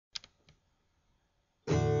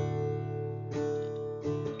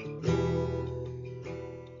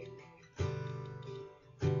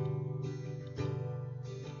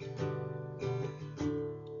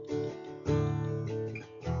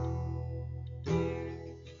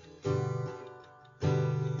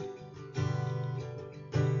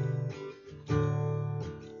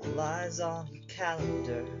eyes on the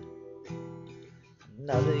calendar.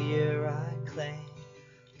 Another year I claim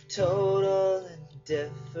for total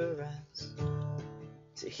indifference.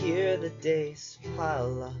 To hear the days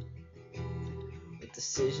pile up with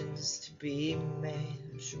decisions to be made.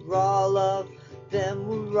 I'm sure all of them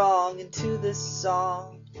were wrong. And to this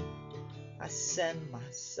song I send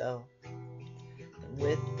myself. And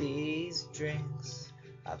with these drinks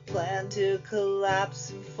I plan to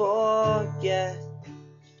collapse and forget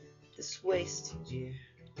this wasted year.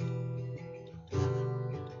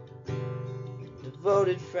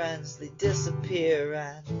 Devoted friends, they disappear,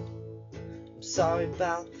 and I'm sorry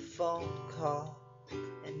about the phone call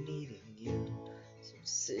and needing you. Some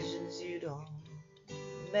decisions you don't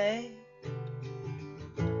make.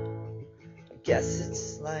 I guess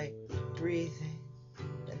it's like breathing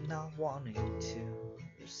and not wanting to.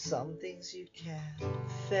 There's some things you can't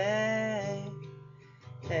fake.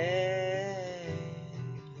 Hey.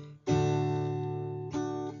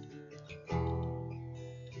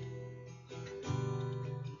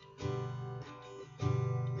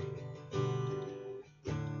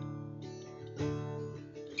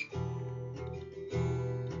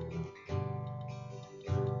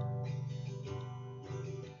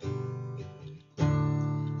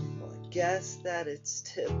 Guess that it's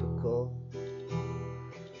typical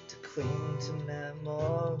to cling to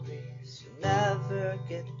memories you'll never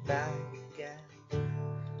get back again,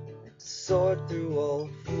 and to sort through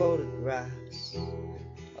old photographs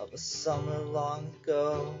of a summer long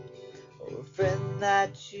ago, or a friend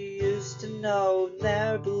that you used to know. And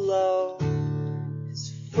there below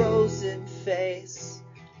his frozen face,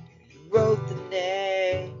 you wrote the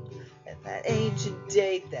name and that ancient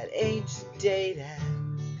date, and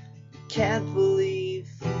can't believe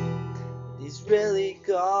he's really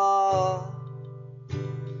gone.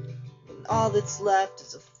 And all that's left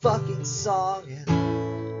is a fucking song. And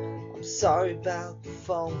I'm sorry about the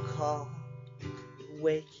phone call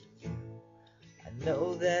waking you. I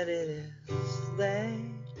know that it is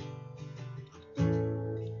late.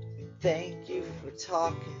 Thank you for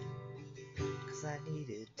talking, 'cause I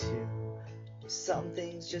needed to. Some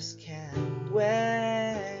things just can't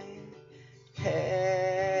wait.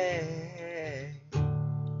 Hey.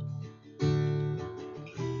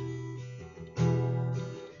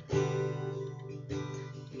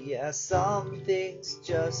 Yeah, some things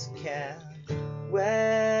just can't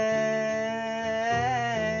wait.